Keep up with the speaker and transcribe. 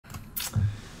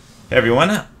Hey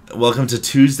everyone, welcome to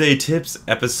Tuesday Tips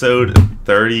episode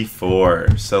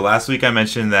 34. So last week I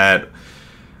mentioned that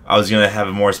I was going to have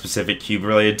a more specific cube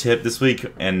related tip this week,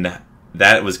 and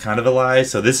that was kind of a lie.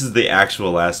 So this is the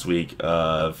actual last week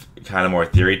of kind of more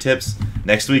theory tips.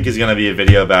 Next week is going to be a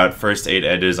video about first 8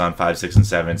 edges on 5, 6, and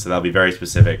 7, so that'll be very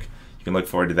specific. You can look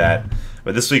forward to that.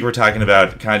 But this week we're talking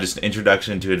about kind of just an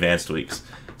introduction to advanced weeks.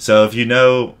 So if you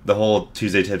know the whole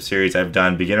Tuesday Tip series, I've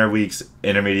done beginner weeks,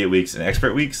 intermediate weeks, and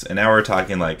expert weeks, and now we're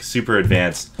talking like super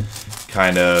advanced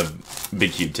kind of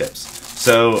big cube tips.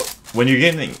 So when you're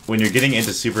getting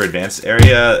into super advanced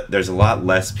area, there's a lot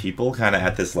less people kind of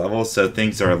at this level, so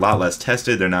things are a lot less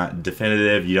tested. They're not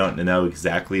definitive. You don't know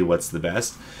exactly what's the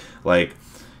best. Like,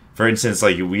 for instance,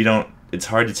 like it's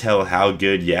hard to tell how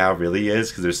good Yao really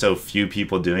is because there's so few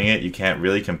people doing it. You can't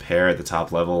really compare at the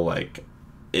top level. Like,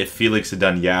 if Felix had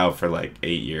done Yao for like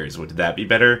 8 years, would that be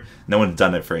better? No one's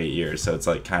done it for 8 years, so it's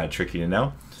like kind of tricky to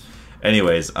know.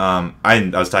 Anyways, I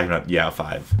was talking about Yao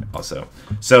 5 also.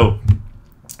 So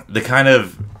the kind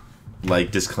of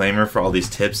like disclaimer for all these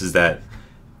tips is that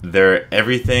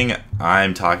everything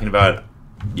I'm talking about,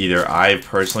 either I've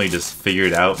personally just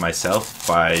figured out myself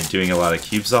by doing a lot of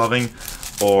cube solving,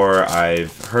 or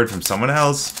I've heard from someone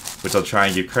else, which I'll try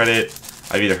and give credit.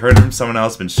 I've either heard from someone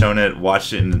else, been shown it,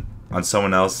 watched it on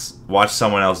someone else, watch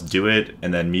someone else do it,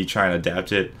 and then me try and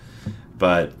adapt it.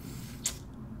 But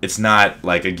it's not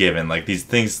like a given. Like the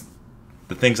things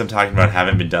I'm talking about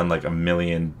haven't been done like a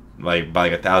million, like by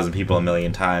like 1,000 people a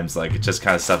million times. Like, it's just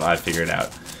kind of stuff I figured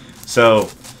out. So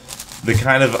the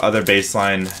kind of other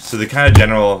baseline, so the kind of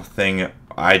general thing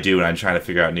I do when I'm trying to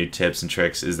figure out new tips and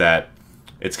tricks is that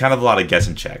it's kind of a lot of guess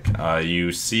and check.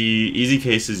 You see easy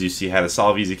cases, you see how to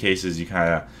solve easy cases, you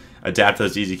kind of adapt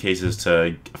those easy cases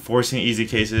to forcing easy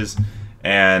cases.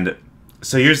 And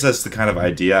so here's just the kind of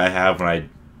idea I have when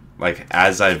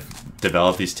as I've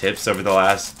developed these tips over the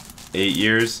last 8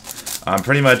 years.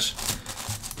 Pretty much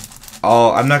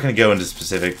I'm not going to go into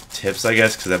specific tips, I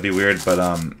guess, because that'd be weird,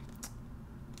 but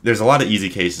there's a lot of easy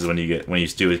cases when you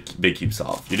do a big cube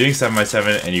solve. You're doing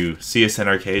 7x7 and you see a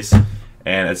center case,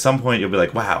 and at some point you'll be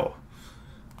like, wow,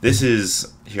 this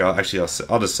is here. I'll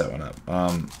just set one up.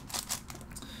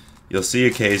 You'll see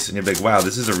a case and you'll be like, wow,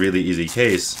 this is a really easy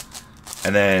case.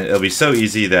 And then it'll be so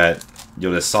easy that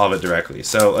you'll just solve it directly.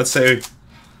 So let's say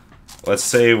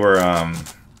we're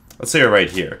right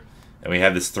here, and we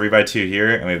have this 3x2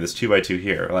 here, and we have this 2x2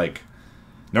 here. Like,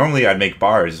 normally I'd make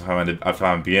bars if I'm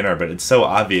a beginner, but it's so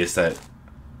obvious that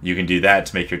you can do that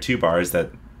to make your 2 bars that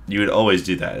you would always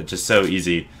do that. It's just so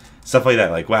easy. Stuff like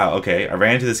that, like, wow, okay, I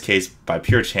ran into this case by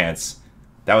pure chance.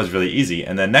 That was really easy.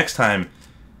 And then next time,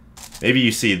 maybe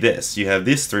you see this. You have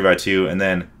this 3x2, and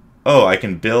then, oh, I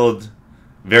can build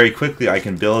very quickly. I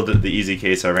can build the easy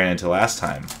case I ran into last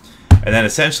time. And then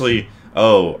essentially,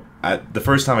 the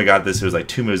first time I got this, it was like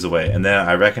 2 moves away. And then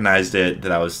I recognized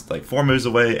that I was like 4 moves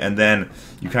away. And then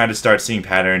you kind of start seeing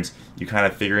patterns. You kind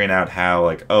of figuring out how,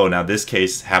 like, oh, now this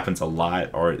case happens a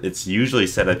lot, or it's usually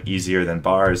set up easier than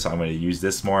bars, so I'm going to use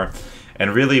this more.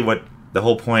 And really what the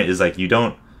whole point is, like, you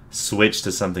don't switch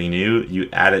to something new, you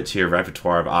add it to your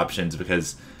repertoire of options,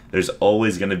 because there's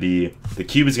always going to be, the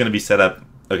cube is going to be set up,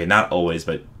 okay, not always,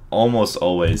 but almost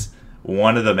always,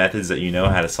 one of the methods that you know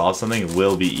how to solve something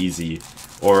will be easy,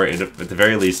 or at the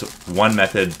very least, one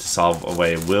method to solve a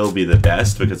way will be the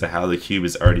best because of how the cube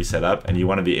is already set up, and you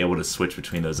want to be able to switch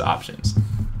between those options.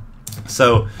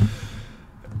 So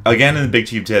again, in the big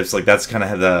cube tips, like, that's kind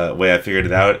of the way I figured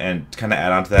it out, and kind of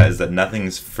add on to that is that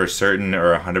nothing's for certain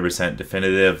or 100%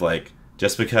 definitive. Like,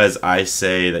 just because I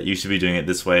say that you should be doing it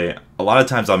this way, a lot of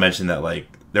times I'll mention that, like,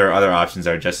 there are other options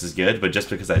that are just as good, but just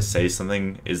because I say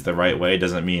something is the right way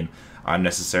doesn't mean I'm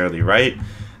necessarily right.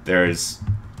 There's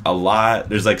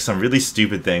like some really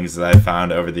stupid things that I've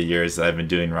found over the years that I've been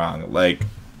doing wrong. Like,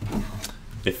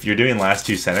 if you're doing last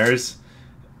 2 centers,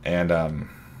 and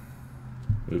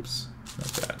oops, not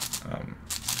that.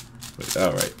 Wait,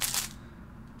 oh, right.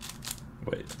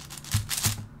 Wait.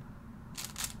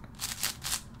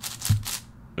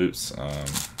 Oops.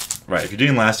 Right, if you're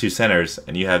doing last 2 centers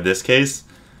and you have this case,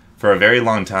 for a very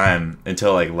long time,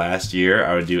 until like last year,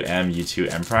 I would do M,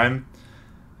 U2, M prime,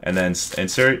 and then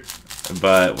insert.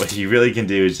 But what you really can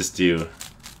do is just do,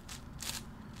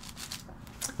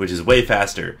 which is way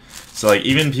faster. So, like,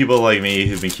 even people like me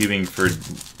who've been cubing for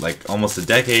like almost a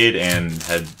decade and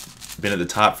have been at the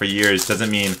top for years doesn't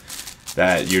mean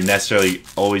that you're necessarily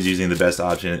always using the best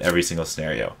option in every single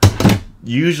scenario.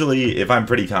 Usually, if I'm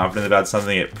pretty confident about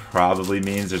something, it probably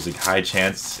means there's a high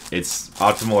chance it's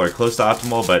optimal or close to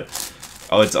optimal, but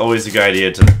it's always a good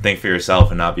idea to think for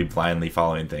yourself and not be blindly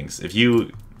following things. If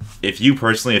you if you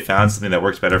personally have found something that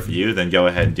works better for you, then go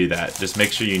ahead and do that. Just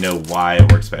make sure you know why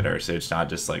it works better, so it's not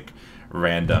just like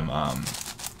random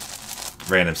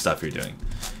stuff you're doing.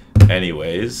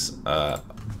 Anyways,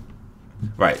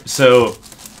 right, so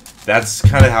that's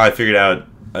kind of how I figured out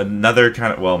another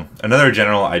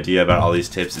general idea about all these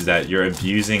tips is that you're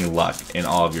abusing luck in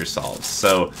all of your solves.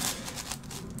 So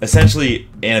essentially,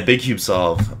 in a big cube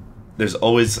solve, there's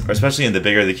always, especially in the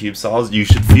bigger the cube solves, you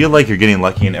should feel like you're getting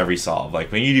lucky in every solve.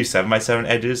 Like when you do 7x7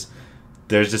 edges,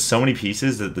 there's just so many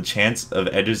pieces that the chance of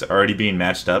edges already being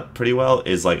matched up pretty well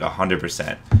is like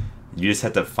 100%. You just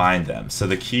have to find them. So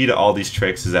the key to all these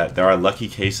tricks is that there are lucky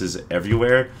cases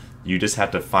everywhere. You just have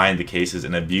to find the cases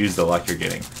and abuse the luck you're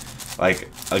getting. Like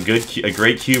a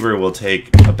great cuber will take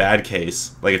a bad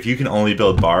case. Like if you can only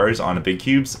build bars on a big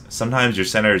cubes, sometimes your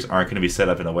centers aren't going to be set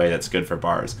up in a way that's good for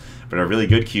bars. But a really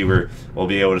good cuber will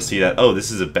be able to see that, oh, this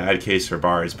is a bad case for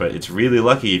bars, but it's really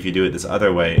lucky if you do it this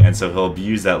other way, and so he'll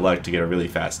abuse that luck to get a really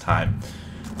fast time.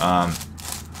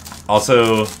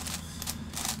 Also,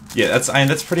 yeah,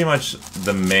 that's pretty much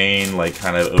the main like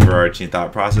kind of overarching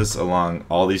thought process along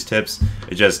all these tips.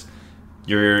 It just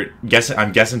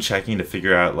I'm guessing checking to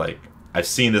figure out like I've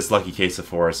seen this lucky case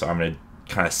before, so I'm gonna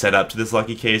kind of set up to this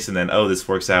lucky case, and then oh, this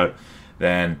works out.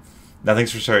 Then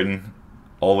nothing's for certain.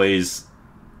 Always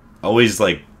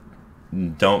like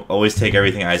don't always take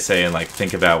everything I say and like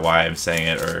think about why I'm saying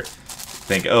it, or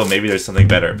think, oh, maybe there's something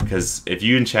better. Because if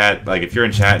you're in chat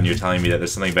and you're telling me that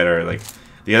there's something better, like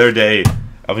the other day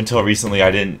up until recently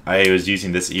I was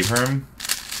using this EPERM,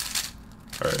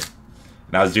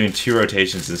 and I was doing 2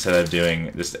 rotations instead of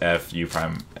doing this F, U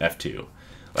prime, F2.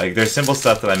 Like, there's simple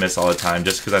stuff that I miss all the time.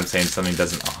 Just because I'm saying something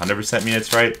doesn't 100% mean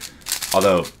it's right.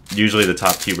 Although, usually the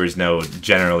top cubers know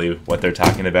generally what they're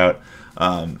talking about.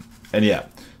 And yeah.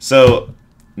 So,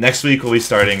 next week we'll be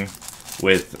starting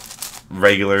with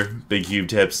regular big cube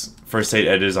tips. First 8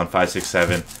 edges on 5, 6,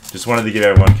 7. Just wanted to give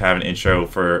everyone kind of an intro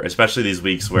for, especially these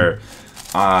weeks where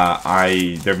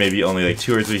there may be only like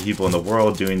 2 or 3 people in the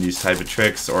world doing these type of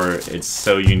tricks, or it's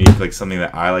so unique, like something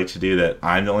that I like to do that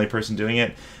I'm the only person doing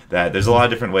it, that there's a lot of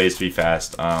different ways to be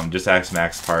fast. Just ask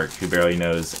Max Park, who barely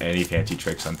knows any fancy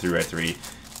tricks on 3x3.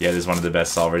 Yet is one of the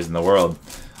best solvers in the world.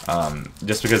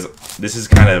 Just because this is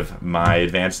kind of my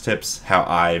advanced tips, how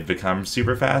I've become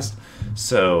super fast.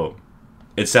 So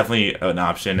it's definitely an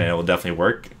option, and it will definitely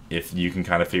work if you can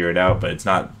kind of figure it out, but it's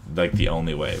not like the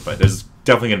only way. But there's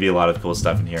definitely going to be a lot of cool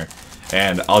stuff in here,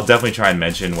 and I'll definitely try and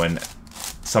mention when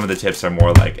some of the tips are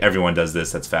more like everyone does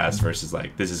this that's fast versus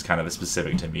like this is kind of a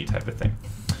specific to me type of thing.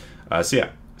 So yeah,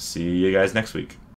 see you guys next week.